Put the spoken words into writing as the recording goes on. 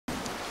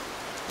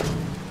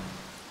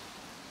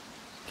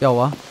क्या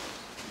हुआ?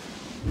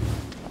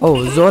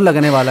 ओह जोर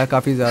लगने वाला है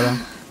काफी ज्यादा।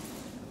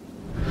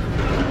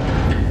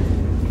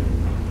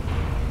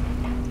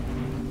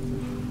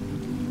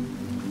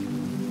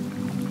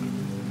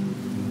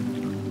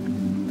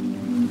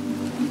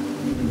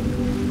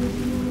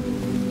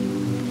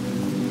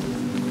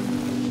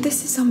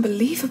 This is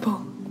unbelievable.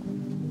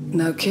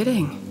 No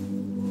kidding.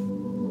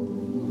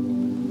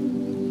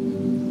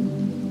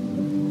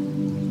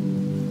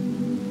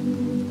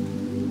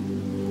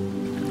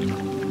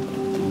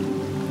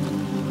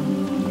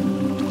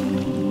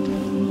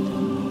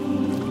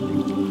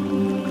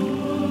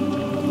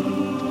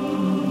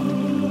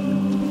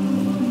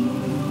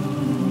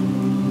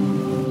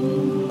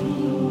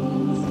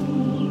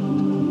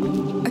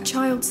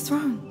 Child's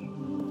throne.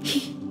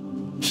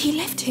 He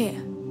lived here.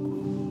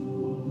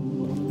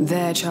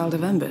 Their child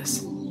of embers.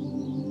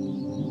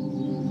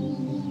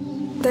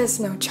 There's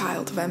no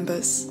child of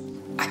embers.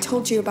 I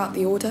told you about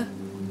the order.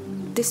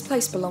 This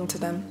place belonged to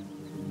them.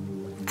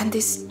 And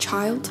this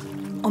child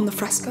on the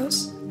frescoes?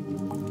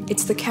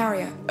 It's the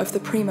carrier of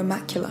the Prima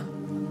Macula.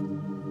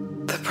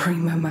 The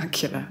Prima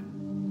Macula.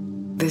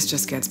 This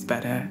just gets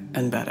better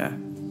and better.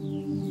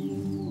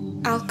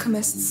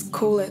 Alchemists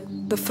call it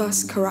the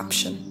first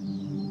corruption.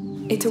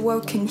 It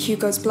awoke in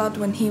Hugo's blood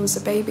when he was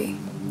a baby.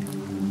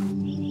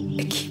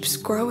 It keeps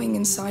growing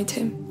inside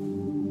him.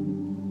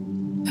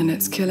 And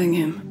it's killing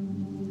him.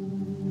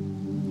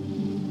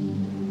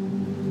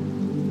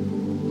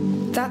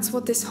 That's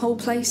what this whole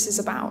place is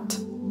about.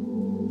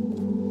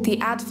 The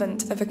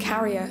advent of a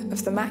carrier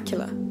of the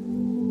macula.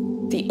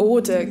 The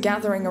order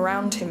gathering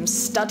around him,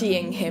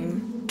 studying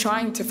him,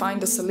 trying to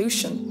find a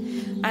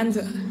solution. And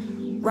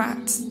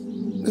rats.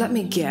 Let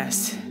me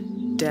guess.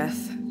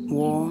 Death,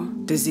 war,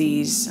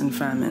 disease, and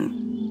famine.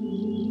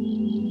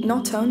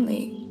 Not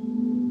only.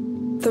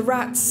 The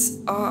rats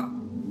are...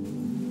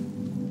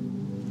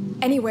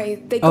 Anyway,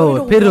 they got it all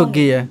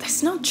wrong.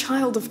 There's no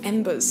child of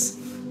embers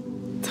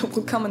that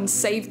will come and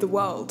save the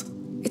world.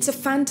 It's a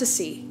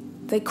fantasy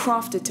they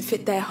crafted to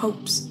fit their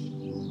hopes.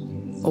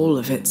 All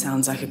of it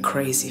sounds like a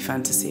crazy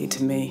fantasy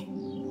to me.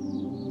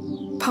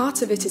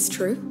 Part of it is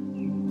true.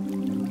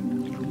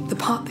 The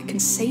part that can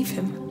save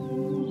him.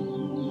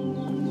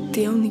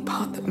 The only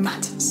part that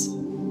matters.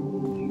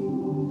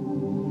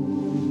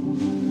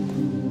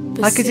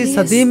 किसी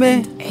सदी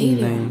में नहीं।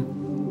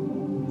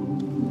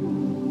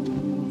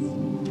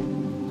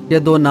 ये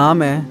दो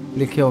नाम है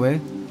लिखे हुए।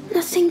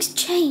 Nothing's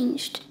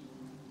changed.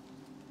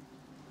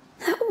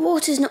 That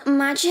water's not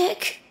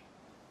magic.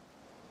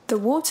 The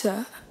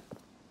water?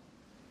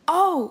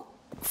 Oh,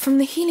 from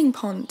the healing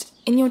pond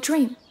in your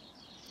dream.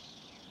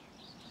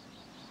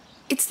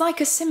 It's like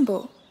a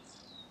symbol.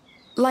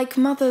 Like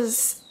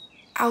Mother's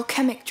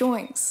alchemic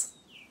drawings.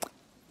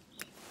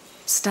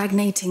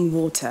 Stagnating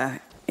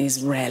water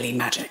is rarely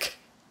magic.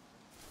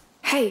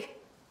 Hey,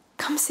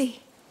 come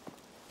see.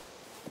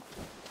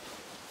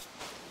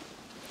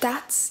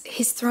 That's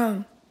his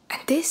throne,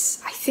 and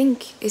this, I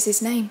think, is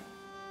his name.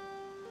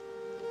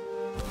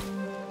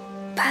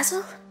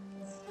 Basil?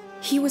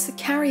 He was a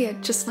carrier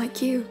just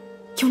like you.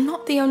 You're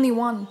not the only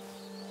one.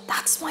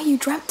 That's why you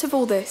dreamt of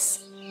all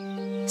this.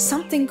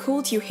 Something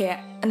called you here,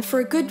 and for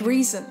a good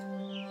reason.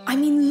 I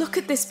mean, look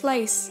at this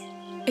place.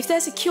 If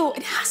there's a cure,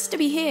 it has to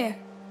be here.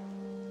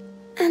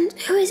 And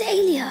who is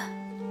Alia?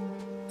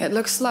 It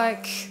looks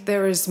like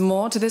there is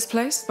more to this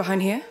place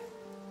behind here.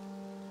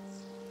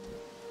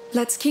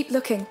 Let's keep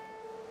looking.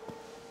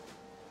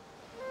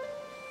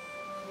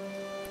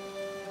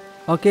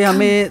 Okay,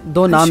 हमें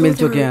दो नाम मिल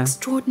चुके हैं.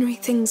 Extraordinary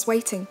things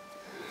waiting.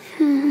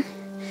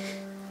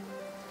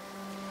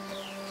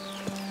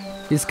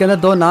 इसके अंदर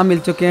दो नाम मिल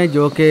चुके हैं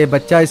जो कि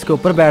बच्चा इसके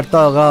ऊपर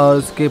बैठता होगा और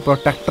उसकी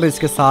प्रोटेक्टर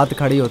इसके साथ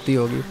खड़ी होती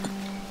होगी,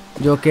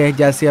 जो कि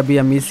जैसे अभी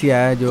अमीसिया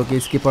है जो कि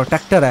इसकी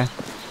प्रोटेक्टर है.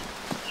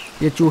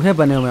 ये चूहे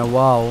बने हुए हैं.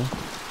 वाओ,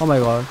 ओह माय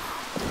गॉड,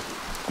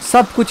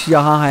 सब कुछ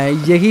यहाँ है.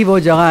 यही वो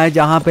जगह है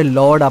जहाँ पे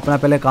लॉर्ड अपना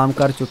पहले काम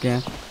कर चुके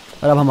हैं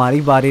और अब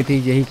हमारी बारी थी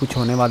यही कुछ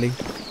होने वाली,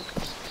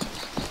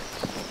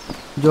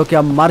 जो कि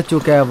अब मर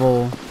चुका है वो.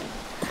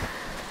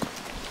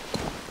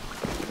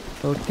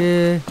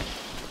 ओके,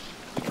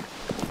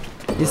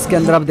 इसके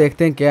अंदर अब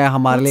देखते हैं क्या है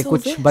हमारे लिए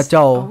कुछ बचा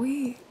हो.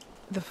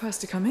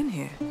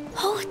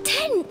 Oh, a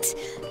tent!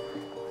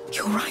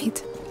 You're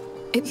right.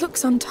 It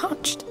looks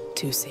untouched.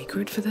 Too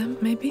sacred for them,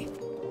 maybe?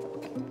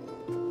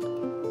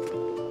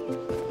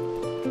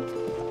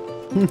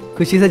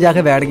 खुशी से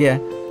जाके बैठ गया.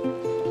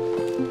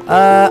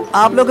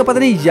 आप लोगों को पता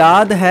नहीं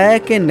याद है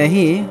कि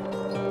नहीं,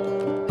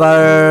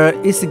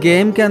 पर इस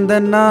गेम के अंदर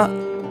ना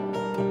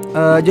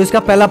जो इसका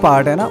पहला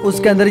पार्ट है ना,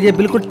 उसके अंदर ये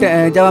बिल्कुल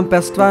जब हम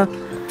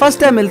फर्स्ट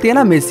टाइम मिलती है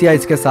ना अमीसिया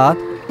इसके साथ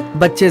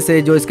बच्चे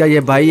से, जो इसका ये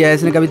भाई है,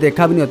 इसने कभी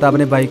देखा भी नहीं होता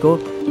अपने भाई को.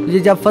 ये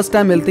जब फर्स्ट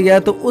टाइम मिलती है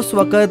तो उस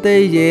वक्त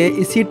ये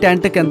इसी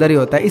टेंट के अंदर ही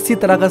होता है. इसी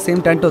तरह का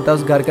सेम टेंट होता है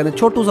उस घर के अंदर,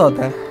 छोटू सा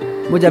होता है.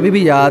 मुझे अभी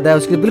भी याद है,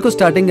 उसके बिल्कुल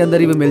स्टार्टिंग के अंदर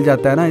ही भी मिल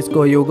जाता है ना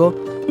इसको ह्यूगो,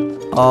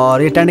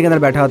 और ये टेंट के अंदर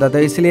बैठा होता था,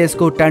 इसलिए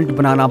इसको टेंट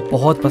बनाना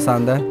बहुत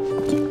पसंद है.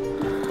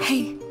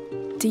 Hey,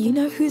 do you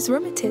know whose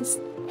room it is?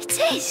 It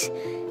is.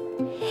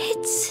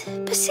 It's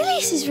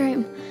Basilius's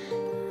room.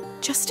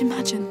 Just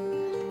imagine,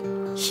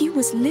 He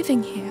was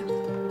living here,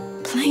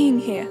 playing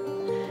here,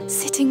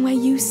 sitting where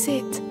you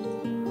sit.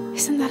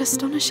 Isn't that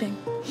astonishing?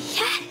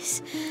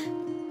 Yes.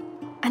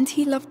 And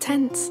he loved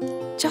tents,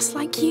 just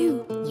like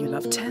you. You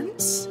love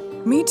tents?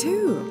 Me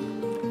too.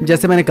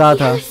 जैसे मैंने कहा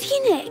था. You're a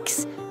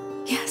phoenix.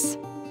 Yes.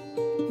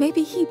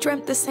 Maybe he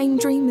dreamt the same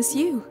dream as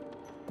you.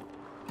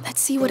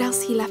 Let's see what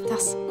else he left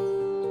us.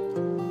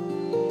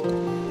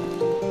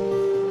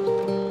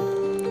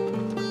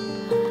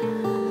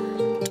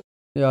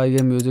 यार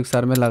ये music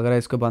sir में लग रहा है,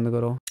 इसको बंद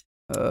करो.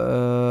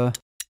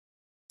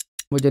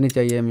 मुझे नहीं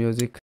चाहिए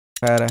म्यूजिक.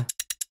 खैर है.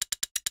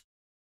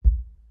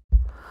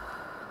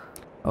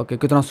 ओके,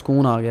 कितना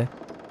सुकून आ गया.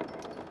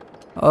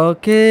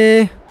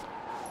 ओके,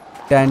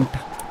 टेंट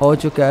हो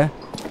चुका है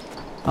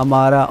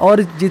हमारा.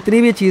 और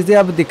जितनी भी चीज़ें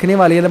अब दिखने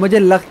वाली है, मुझे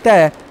लगता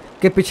है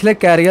कि पिछले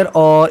कैरियर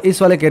और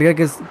इस वाले कैरियर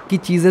की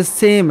चीज़ें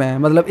सेम है.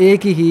 मतलब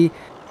एक ही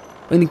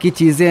इनकी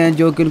चीज़ें हैं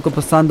जो कि उनको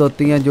पसंद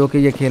होती हैं, जो कि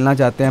ये खेलना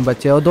चाहते हैं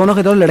बच्चे. और दोनों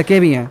के दोनों लड़के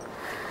भी हैं.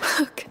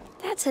 Look,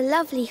 That's a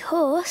lovely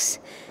horse.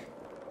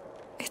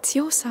 it's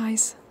your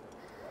size.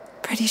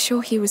 Pretty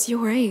sure he was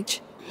your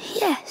age.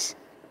 Yes.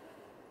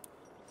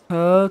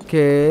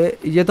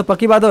 Okay, ये तो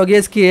पक्की बात होगी.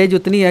 इसकी एज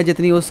उतनी है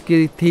जितनी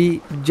उसकी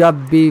थी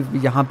जब भी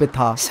यहाँ पे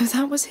था. So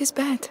that was his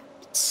bed.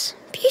 It's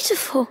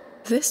beautiful.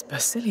 This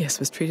Basilius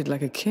was treated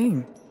like a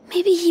king.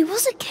 Maybe he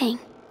was a king.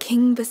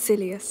 King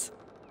Basilius.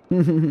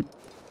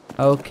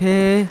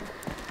 Okay,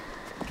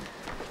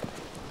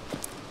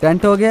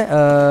 tent हो गया,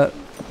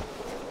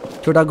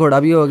 छोटा घोड़ा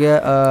भी हो गया,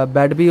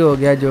 बेड भी हो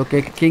गया जो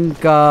कि किंग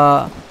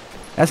का.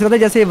 ऐसा लगता है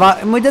जैसे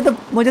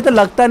मुझे तो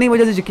लगता नहीं,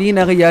 मुझे तो यकीन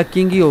है कि यह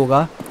किंग ही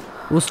होगा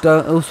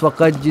उस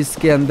वक्त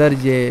जिसके अंदर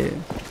ये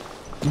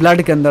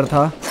ब्लड के अंदर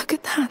था. Look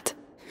at that.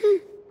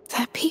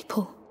 They're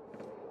people.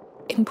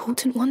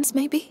 Important ones,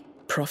 maybe?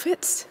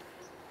 Prophets?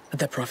 Are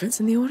there prophets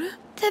in the order?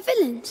 They're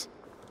villains.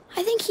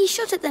 I think he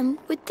shot at them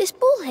with this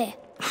ball here.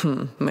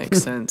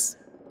 Makes sense.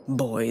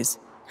 Boys.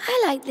 I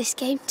like this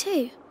game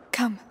too.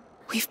 Come,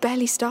 we've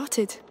barely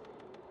started.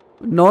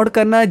 Note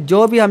करना,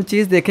 जो भी हम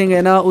चीज़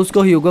देखेंगे ना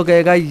उसको ह्यूगो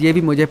कहेगा ये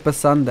भी मुझे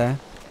पसंद है,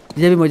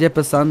 ये भी मुझे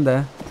पसंद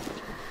है.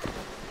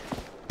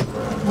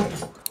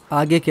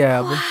 आगे क्या है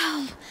अब?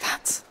 Wow,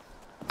 that's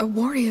a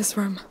warrior's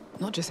room.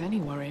 Not just any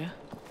warrior.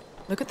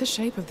 Look at the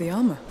shape of the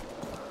armor.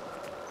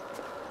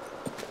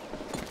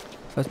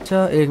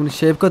 अच्छा, एक मिनट,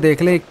 शेप को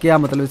देख ले. क्या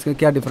मतलब इसका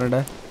क्या डिफरेंट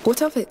है?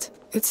 What of it?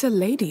 It's a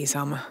lady's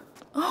armor.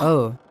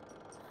 Oh.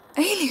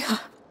 Alia!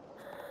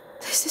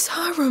 This is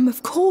her room,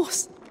 of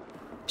course.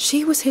 She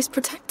was his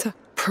protector.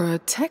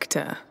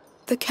 Protector?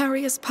 The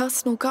carrier's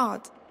personal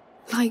guard.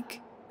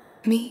 Like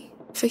me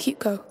for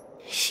Hugo.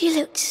 She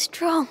looked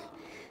strong.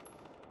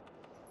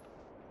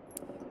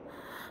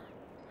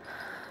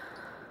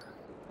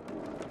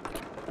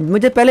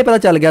 मुझे पहले पता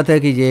चल गया था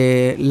कि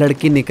ये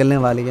लड़की निकलने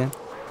वाली है.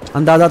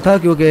 अंदाज़ा था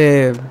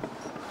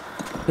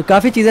क्योंकि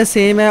काफ़ी चीज़ें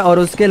सेम है और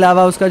उसके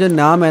अलावा उसका जो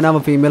नाम है ना वो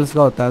फीमेल्स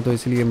का होता है, तो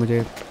इसलिए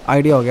मुझे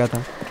आइडिया हो गया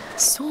था.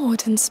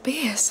 Sword and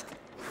spears.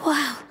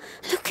 Wow,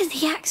 look at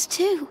the axe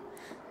too.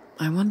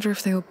 I wonder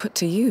if they were put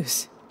to use.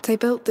 They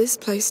built this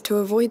place to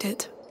avoid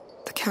it.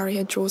 The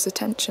carrier draws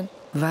attention.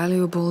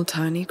 Valuable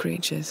tiny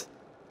creatures.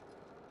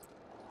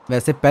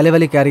 वैसे पहले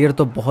वाली career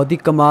तो बहुत ही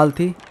कमाल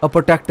थी. और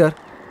protector,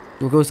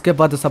 क्योंकि उसके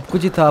बाद तो सब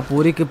कुछ ही था,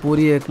 पूरी की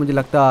पूरी एक मुझे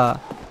लगता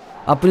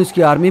अपनी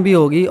उसकी आर्मी भी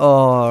होगी.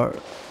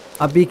 और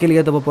अभी के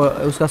लिए तो वो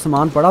उसका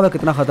सामान पड़ा हुआ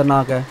कितना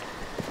ख़तरनाक है.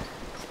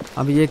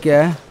 अब ये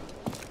क्या है?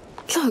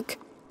 Look,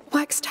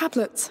 wax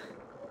tablets.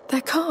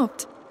 They're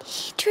carved.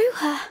 He drew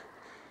her.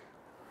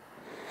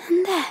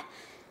 And there,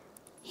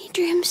 he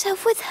drew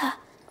himself with her.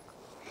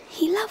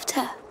 He loved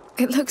her.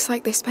 It looks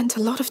like they spent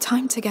a lot of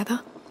time together.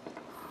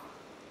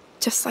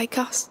 Just like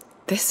us.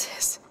 This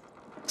is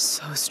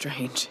so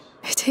strange.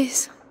 It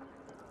is.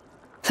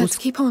 Let's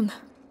keep on.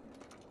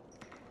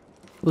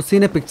 उसी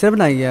ने picture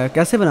बनाई है.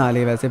 कैसे बना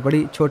ली? वैसे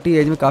बड़ी छोटी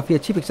as में काफ़ी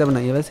अच्छी पिक्चर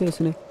बनाई है वैसे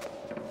उसने.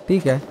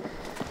 ठीक है,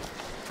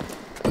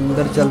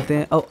 अंदर चलते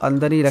हैं. ओ,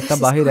 अंदर ही रखता,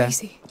 बाहर है.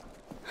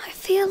 I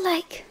feel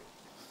like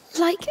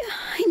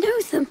I know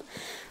them.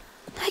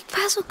 Like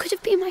Basil could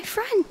have been my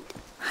friend.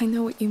 I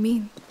know what you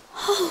mean.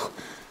 Oh,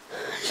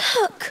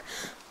 look.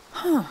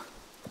 Huh.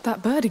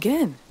 That bird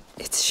again.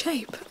 Its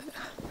shape.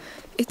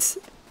 It's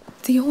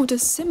the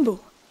Order's symbol.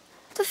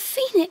 The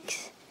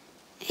phoenix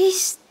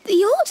is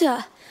the Order.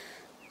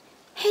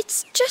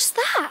 It's just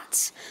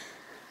that.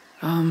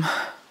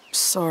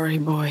 Sorry,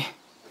 boy.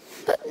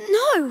 But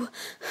no.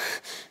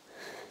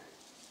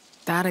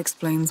 That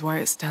explains why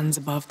it stands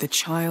above the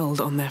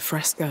child on their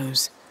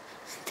frescoes.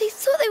 They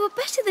thought they were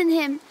better than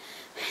him.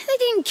 They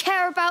didn't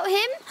care about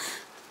him.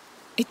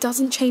 It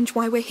doesn't change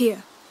why we're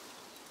here.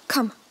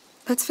 Come,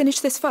 let's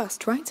finish this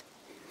first, right?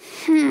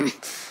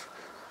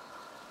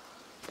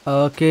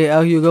 Okay,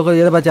 अब ह्यूगो को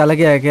ये तो पता चला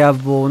गया है कि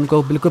अब वो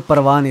उनको बिल्कुल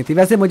परवाह नहीं थी.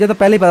 वैसे मुझे तो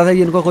पहले ही पता था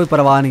कि इनको कोई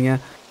परवाह नहीं है,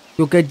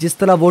 क्योंकि जिस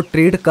तरह वो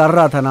ट्रीट कर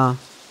रहा था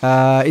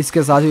ना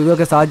इसके साथ, ह्यूगो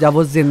के साथ, जब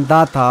वो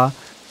ज़िंदा था.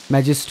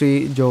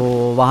 मैजिस्ट्री जो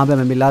वहाँ पे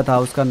हमें मिला था,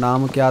 उसका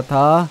नाम क्या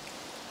था?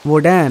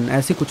 वोडैन,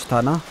 ऐसी कुछ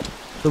था ना.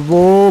 तो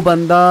वो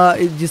बंदा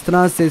जिस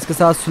तरह से इसके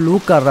साथ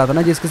सलूक कर रहा था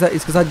ना, इसके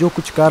साथ जो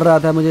कुछ कर रहा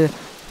था, मुझे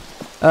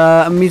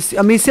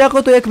अमीसिया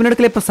को तो 1 मिनट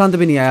के लिए पसंद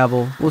भी नहीं आया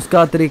वो,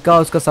 उसका तरीका,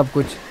 उसका सब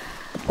कुछ,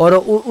 और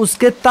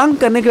उसके तंग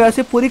करने की वजह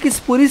से पूरी की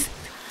पूरी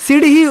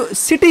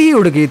सिटी ही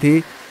उड़ गई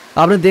थी।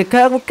 आपने देखा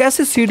है वो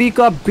कैसे सीढ़ी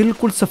का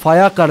बिल्कुल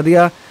सफाया कर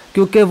दिया,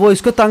 क्योंकि वो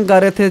इसको तंग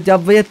कर रहे थे।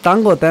 जब ये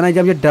तंग होता है ना,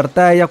 जब ये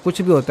डरता है या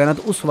कुछ भी होता है ना,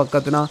 तो उस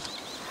वक्त ना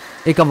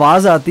एक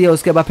आवाज़ आती है,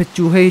 उसके बाद फिर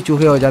चूहे ही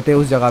चूहे हो जाते हैं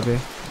उस जगह पे।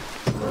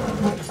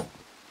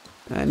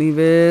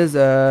 एनीवेज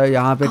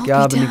यहाँ पे क्या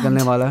अब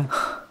निकलने वाला है?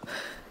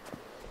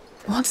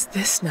 What's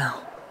this now?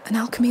 An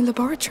alchemy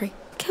laboratory.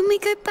 Can we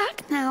go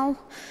back now?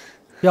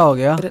 क्या हो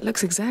गया? But it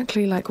looks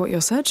exactly like what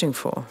you're searching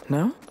for,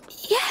 no?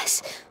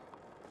 Yes,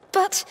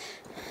 but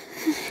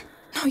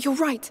No, you're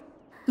right.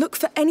 Look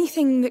for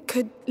anything that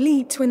could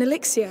lead to an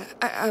elixir,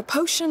 a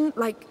potion,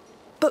 like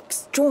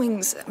books,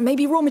 drawings,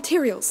 maybe raw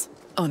materials.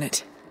 On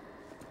it.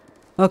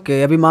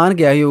 Okay, अभी मान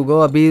गया ह्यूगो।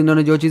 अभी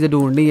इन्होंने जो चीज़ें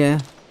ढूंढनी है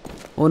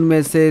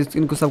उनमें से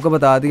इनको सबको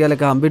बता दिया,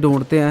 लेकिन हम भी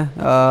ढूंढते हैं।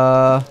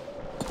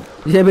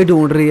 ये भी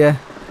ढूंढ रही है।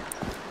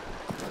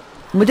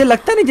 मुझे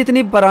लगता नहीं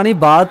जितनी पुरानी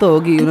बात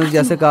होगी, उन्होंने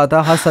जैसे कहा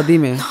था हर सदी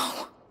में।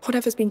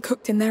 Whatever's been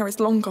cooked in there is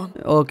long gone.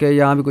 Okay,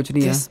 यहाँ भी कुछ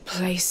नहीं है। This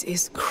place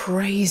is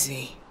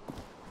crazy.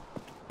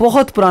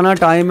 बहुत पुराना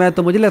टाइम है,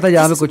 तो मुझे लगता है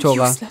यहाँ पे कुछ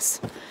होगा। Useless.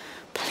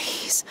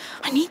 Please,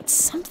 I need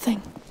something.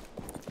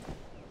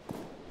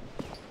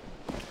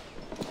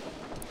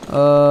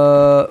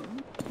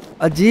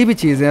 अजीब ही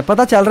चीज़ है,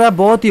 पता चल रहा है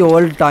बहुत ही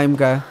ओल्ड टाइम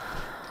का है।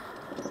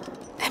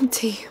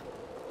 Empty.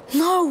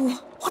 No.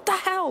 What the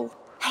hell?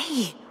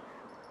 Hey,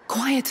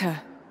 quieter.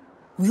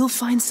 We'll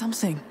find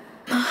something.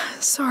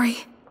 Sorry.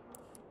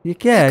 ये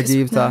क्या है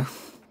अजीब सा?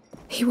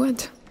 He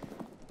would.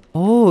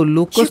 ओह,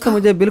 लूकस तो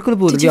मुझे बिल्कुल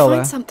भूल Did गया you हुआ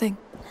find है। something?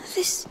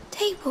 this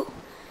table.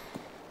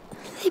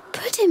 They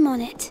put him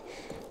on it.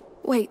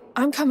 Wait,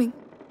 I'm coming.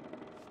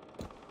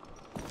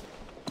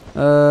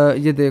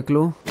 ये देख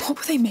लो। What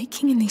were they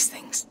making in these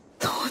things?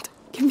 Lord,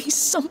 give me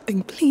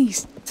something,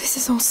 please. This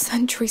is all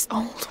centuries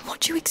old. What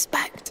do you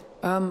expect?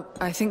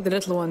 I think the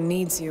little one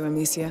needs you,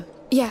 Amicia.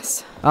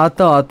 Yes.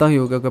 आता हूँ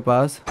ह्यूगो के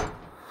पास।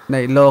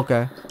 नहीं, lock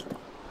है।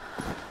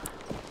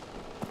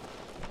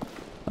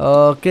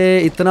 Okay,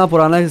 इतना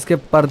पुराना है इसके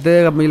पर्दे।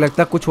 अब मुझे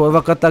लगता है कुछ और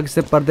वक्त तक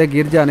इससे पर्दे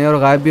गिर जाने और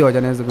गायब भी हो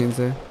जाने ज़मीन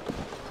से।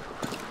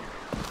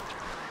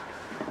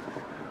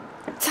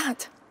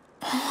 That?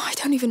 Oh, I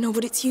don't even know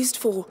what it's used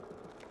for.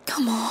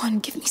 Come on,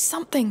 give me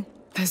something.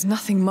 There's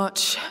nothing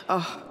much.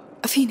 Oh,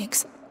 A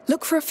phoenix.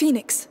 Look for a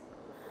phoenix.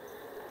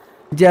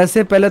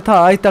 जैसे पहले था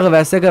आज तक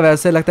वैसे का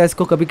वैसे। लगता है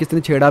इसको कभी किसी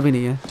ने छेड़ा भी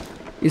नहीं है,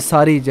 इस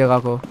सारी जगह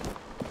को।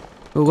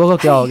 हुगो को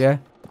क्या हो गया?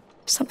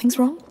 Something's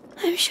wrong?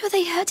 I'm sure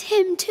they hurt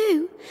him too.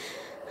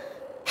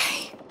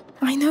 Hey,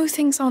 I know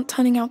things aren't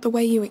turning out the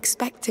way you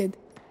expected,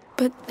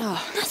 but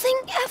Nothing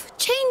ever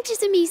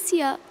changes,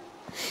 Amicia.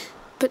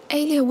 but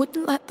Alia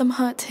wouldn't let them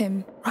hurt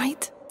him,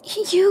 right?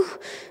 You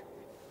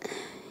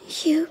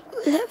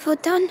let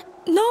Verdun.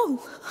 No,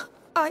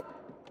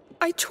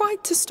 I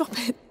tried to stop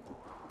it,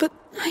 but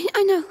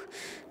I know.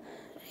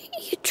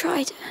 You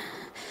tried.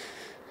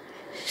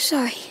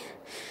 Sorry.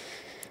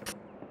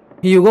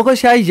 ह्यूगो को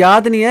शायद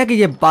याद नहीं है कि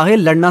ये बाहर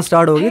लड़ना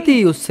start हो गई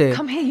थी उससे।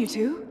 come here, you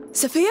two.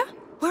 Sophia,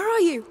 where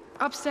are you?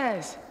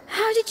 Upstairs.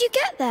 How did you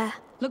get there?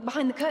 Look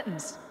behind the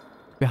curtains.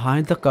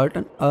 Behind the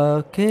curtain.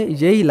 Okay,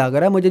 यही लग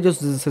रहा है मुझे, जो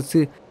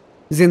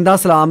जिंदा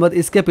सलामत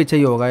इसके पीछे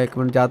ही होगा। एक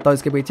मिनट जाता हूँ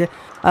इसके पीछे।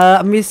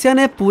 मिसिया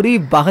ने पूरी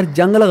बाहर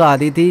जंग लगा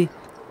दी थी,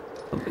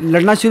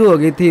 लड़ना शुरू हो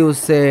गई थी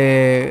उससे।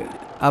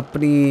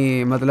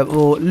 अपनी मतलब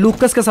वो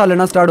लूकस के साथ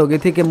लड़ना स्टार्ट हो गई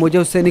थी कि मुझे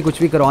उससे नहीं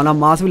कुछ भी करवाना।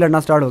 माँ से भी लड़ना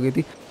स्टार्ट हो गई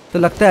थी। तो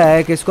लगता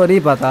है कि इसको नहीं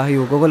पता,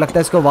 ह्यूगो को लगता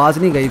है इसको आवाज़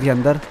नहीं गई थी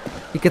अंदर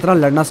कि कितना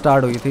लड़ना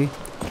स्टार्ट हुई थी।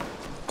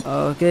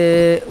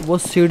 ओके, वो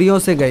सीढ़ियों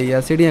से गई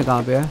है। सीढ़ियाँ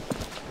कहाँ पे है?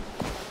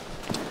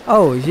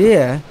 ओह, ये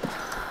है।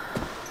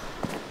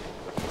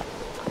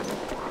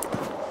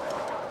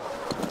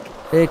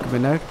 एक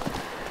मिनट।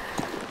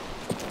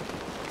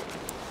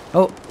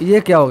 ओह, ये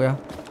क्या हो गया?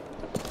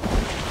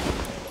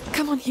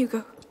 Come on,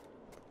 Hugo.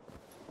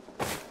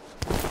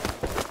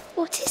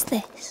 What is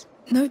this?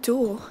 No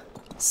door.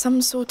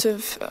 Some sort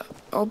of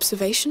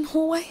observation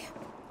hallway?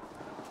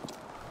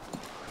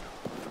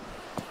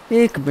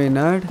 एक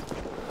मिनट।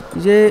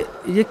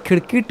 ये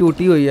खिड़की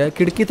टूटी हुई है।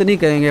 खिड़की तो नहीं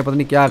कहेंगे, पता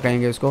नहीं क्या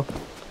कहेंगे इसको।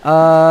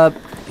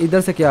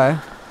 इधर से क्या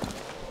है?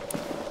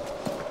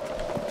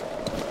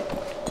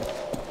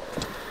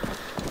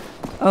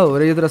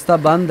 ओह, ये तो रास्ता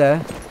बंद है।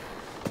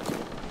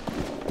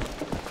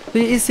 तो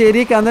इस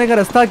एरिया के अंदर का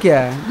रास्ता क्या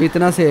है?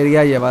 इतना से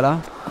एरिया ये वाला।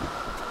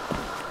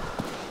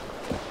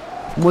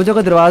 मुझे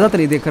कोई दरवाज़ा तो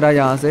नहीं दिख रहा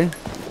यहाँ से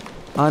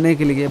आने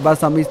के लिए।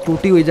 बस हम इस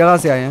टूटी हुई जगह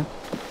से आए हैं।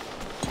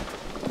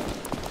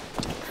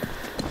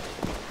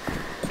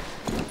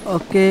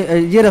 ओके,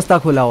 ये रास्ता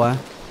खुला हुआ है।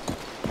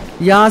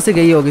 यहाँ से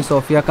गई होगी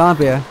सोफिया। कहाँ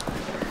पे है?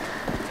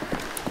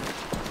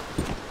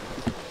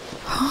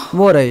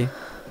 वो रही।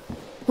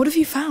 What have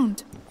you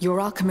found? Your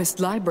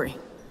alchemist library.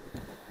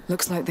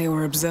 Looks like they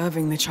were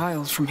observing the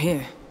child from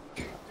here.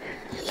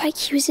 Like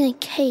he was in a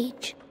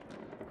cage.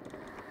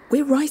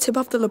 We're right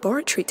above the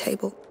laboratory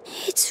table.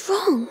 It's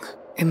wrong.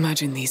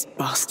 Imagine these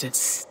bastards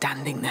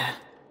standing there,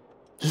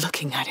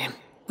 looking at him.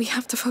 We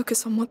have to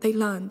focus on what they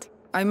learned.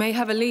 I may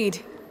have a lead.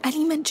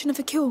 Any mention of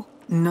a cure?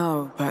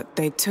 No, but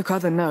they took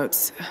other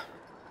notes.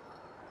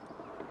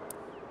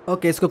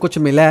 Okay इसको कुछ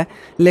मिला है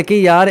लेकिन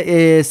यार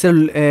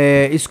सिर्फ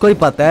इसको ही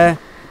पता है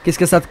कि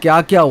इसके साथ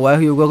क्या क्या हुआ है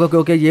ह्यूगो को,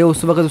 क्योंकि ये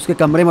उस वक्त उसके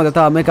कमरे में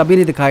होता था। हमें कभी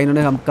नहीं दिखाई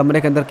इन्होंने हम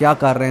कमरे के अंदर क्या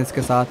कर रहे हैं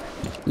इसके साथ,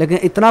 लेकिन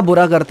इतना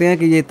बुरा करते हैं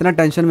कि ये इतना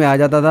टेंशन में आ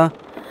जाता था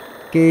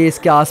कि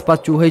इसके आसपास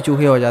चूहे ही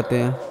चूहे हो जाते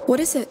हैं। What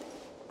is it?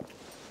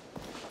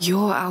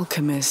 Your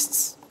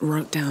alchemists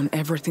wrote down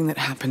everything that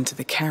happened to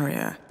the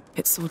carrier.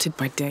 It's sorted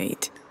by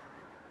date.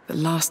 The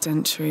last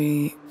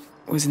entry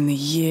was in the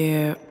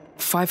year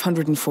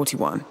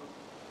 541.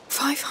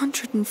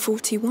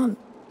 541?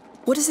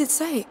 What does it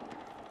say?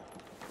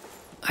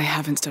 I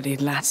haven't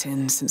studied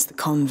Latin since the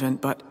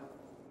convent, but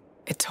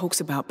it talks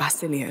about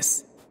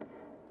Basilius.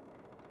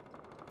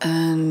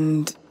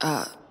 And,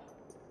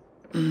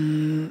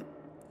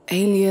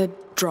 Aelia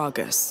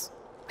Dragus,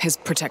 his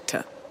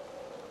protector.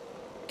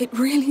 It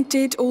really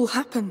did all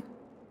happen.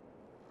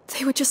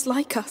 They were just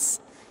like us.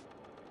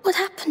 What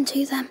happened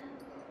to them?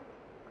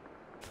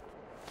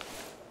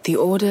 The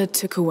Order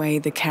took away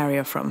the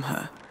carrier from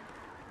her.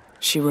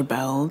 She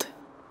rebelled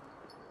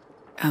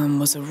and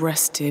was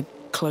arrested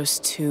close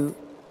to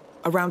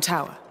a round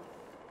tower.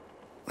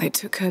 They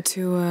took her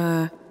to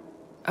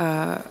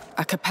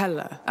a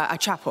capella, a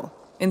chapel,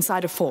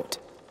 inside a fort.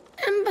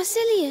 And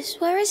Basilius,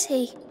 where is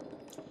he?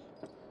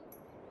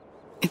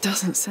 It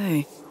doesn't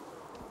say.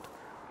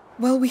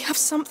 Well, we have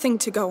something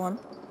to go on.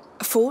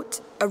 A fort,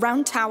 a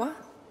round tower.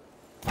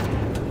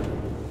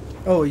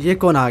 ओह ये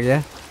कौन आ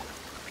गया?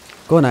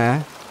 कौन आया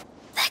है?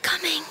 They're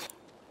coming.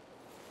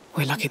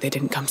 We're lucky they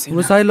didn't come वो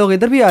sooner. सारे लोग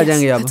इधर भी आ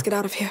जाएंगे अब। Let's get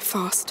out of here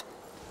fast.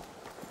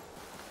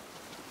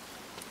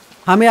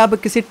 हमें अब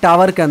किसी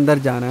टावर के अंदर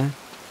जाना है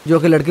जो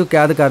कि लड़की को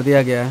कैद कर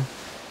दिया गया है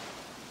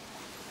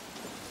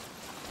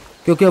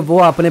क्योंकि वो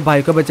अपने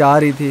भाई को बचा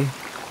रही थी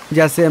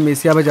जैसे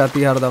अमीसिया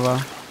बचाती है हर दफ़ा।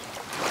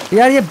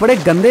 यार ये बड़े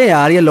गंदे हैं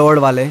यार ये लॉर्ड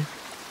वाले,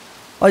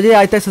 और ये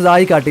आज तक सजा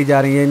ही काटी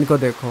जा रही है इनको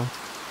देखो।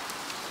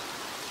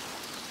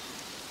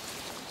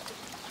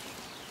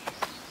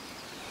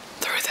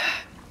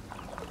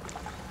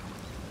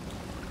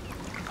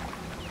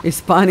 इस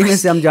पानी में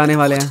से हम जाने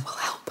वाले हैं।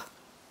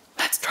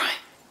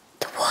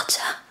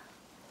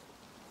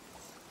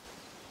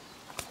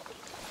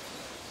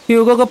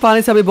 ह्यूगो को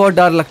पानी से अभी बहुत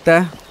डर लगता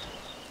है।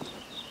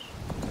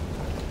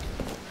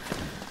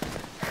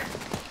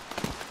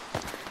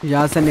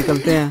 यहाँ से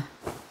निकलते हैं।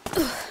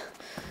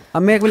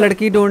 हमें एक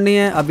लड़की ढूंढनी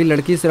है, अभी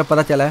लड़की सिर्फ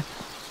पता चला है,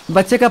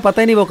 बच्चे का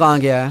पता ही नहीं वो कहाँ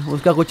गया है,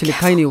 उसका कुछ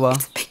लिखा ही नहीं हुआ।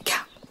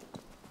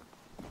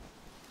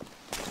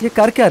 ये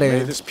कर क्या रहे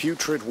हैं?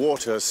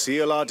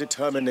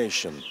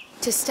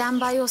 To stand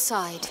by your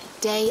side,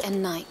 day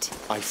and night.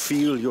 I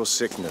feel your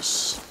sickness.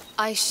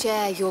 I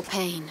share your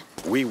pain.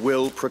 We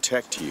will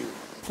protect you.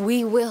 We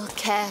will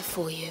care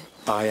for you.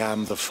 I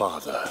am the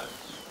father.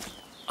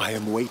 I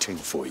am waiting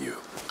for you.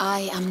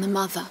 I am the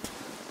mother.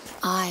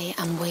 I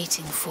am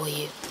waiting for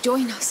you.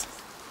 Join us.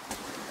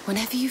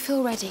 Whenever you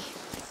feel ready.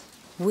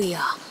 We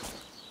are.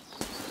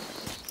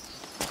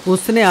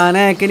 उसने आना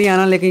है कि नहीं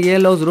आना, लेकिन ये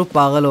लोग जरूर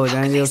पागल हो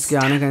जाएंगे उसके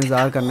आने का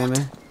इंतजार करने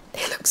में।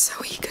 They look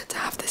so eager to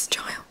have this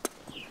child.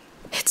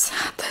 It's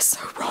sad they're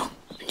so wrong.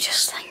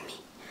 Just like me.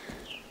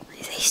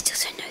 They still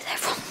don't know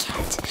they're wrong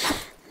yet.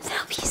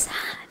 They'll be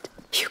sad.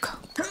 Hugo,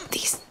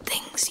 these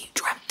things you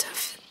dreamt of,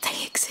 they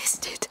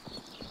existed.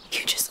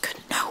 You just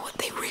couldn't know what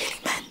they really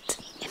meant.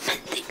 It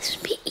meant things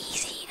would be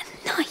easy and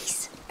nice.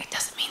 It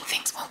doesn't mean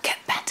things won't get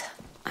better.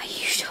 Are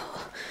you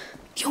sure?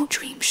 Your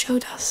dream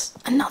showed us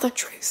another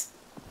truth.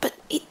 But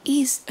it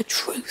is a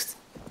truth.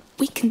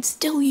 We can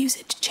still use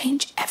it to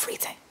change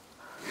everything.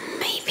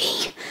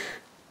 Maybe.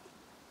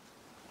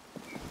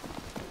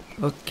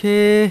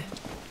 Okay.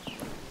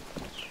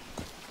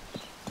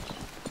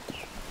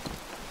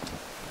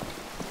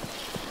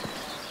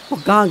 वो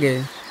कहाँ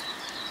गए?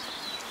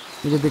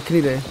 मुझे दिख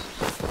नहीं रहे।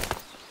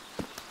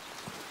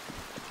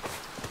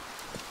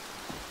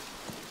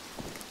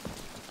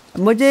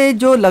 मुझे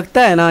जो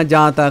लगता है ना,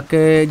 जहाँ तक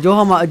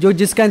जो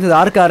जिसका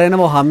इंतज़ार कर रहे हैं ना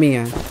वो हम ही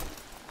हैं,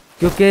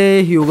 क्योंकि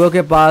ह्यूगो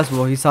के पास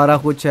वही सारा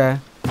कुछ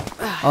है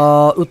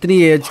और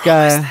उतनी एज का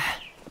है।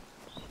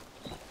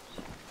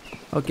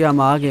 ओके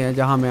हम आ गए हैं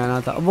जहाँ मैं आना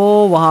था,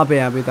 वो वहाँ पे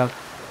है अभी तक।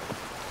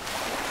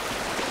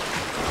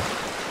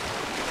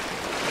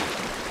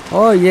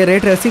 और ये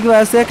रेट रेसी की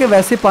वजह से है कि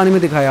वैसे पानी में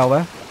दिखाया हुआ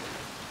है।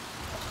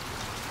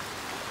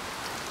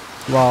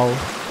 वाओ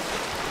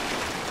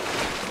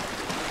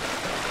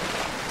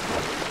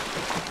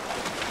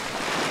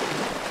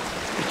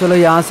चलो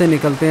यहाँ से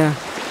निकलते हैं।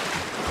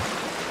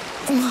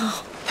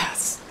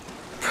 That's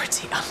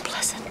pretty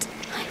unpleasant.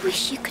 I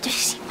wish you could have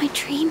seen my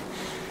dream.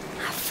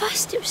 At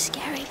first it was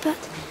scary,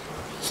 but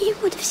you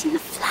would have seen the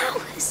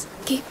flowers.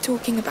 Keep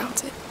talking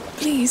about it,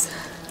 please.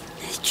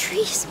 The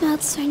tree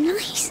smelled so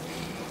nice.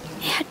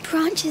 It had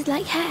branches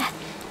like hair.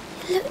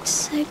 It looked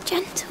so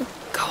gentle.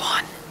 Go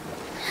on.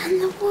 And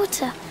the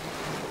water,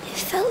 it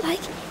felt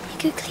like it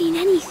could clean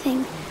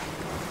anything.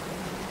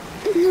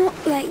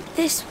 Not like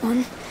this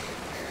one.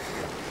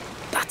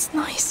 That's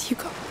nice,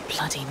 Hugo.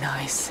 Bloody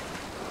nice.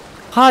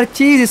 हर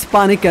चीज इस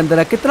पानी के अंदर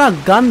है, कितना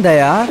गंद है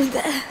यार।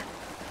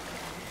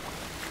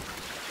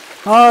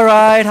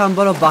 ऑलराइट, हम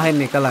दोनों बाहर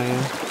निकल आए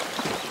हैं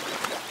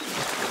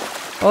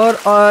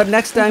और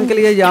नेक्स्ट टाइम के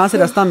लिए यहाँ से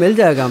रास्ता मिल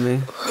जाएगा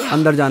हमें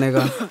अंदर जाने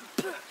का।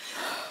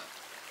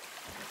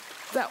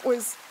 That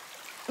was...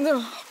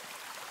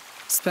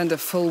 Spend a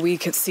full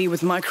week at sea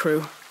with my crew.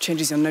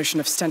 Changes your notion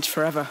of stench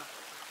forever.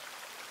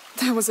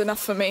 That was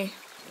enough for me.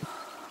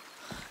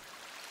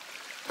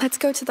 Let's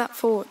go to that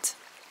fort.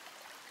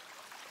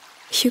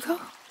 Hugo?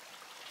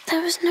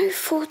 There was no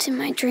fort in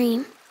my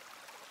dream.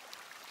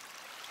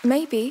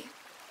 Maybe,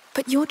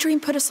 but your dream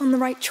put us on the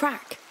right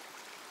track.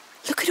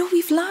 Look at all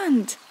we've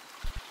learned.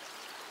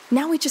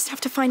 Now we just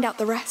have to find out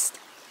the rest.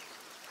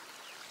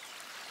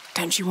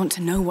 Don't you want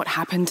to know what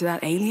happened to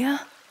that Alia?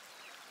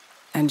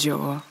 And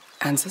your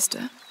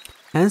ancestor?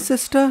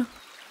 Ancestor?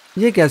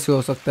 ये कैसे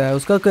हो सकता है?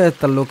 उसका क्या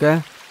ताल्लुक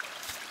है?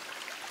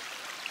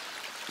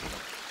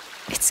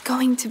 It's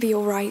going to be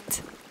all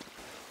right.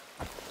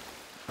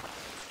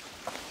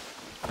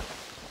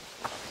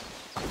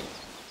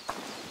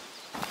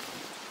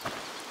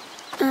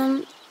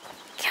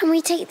 Can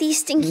we take these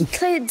stinky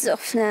clothes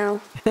off now?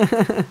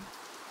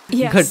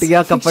 Yes.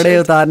 घटिया कपड़े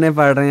उतारने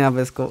पड़ रहे हैं अब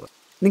इसको।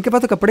 इनके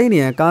पास तो कपड़े ही नहीं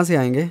है, कहाँ से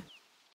आएंगे?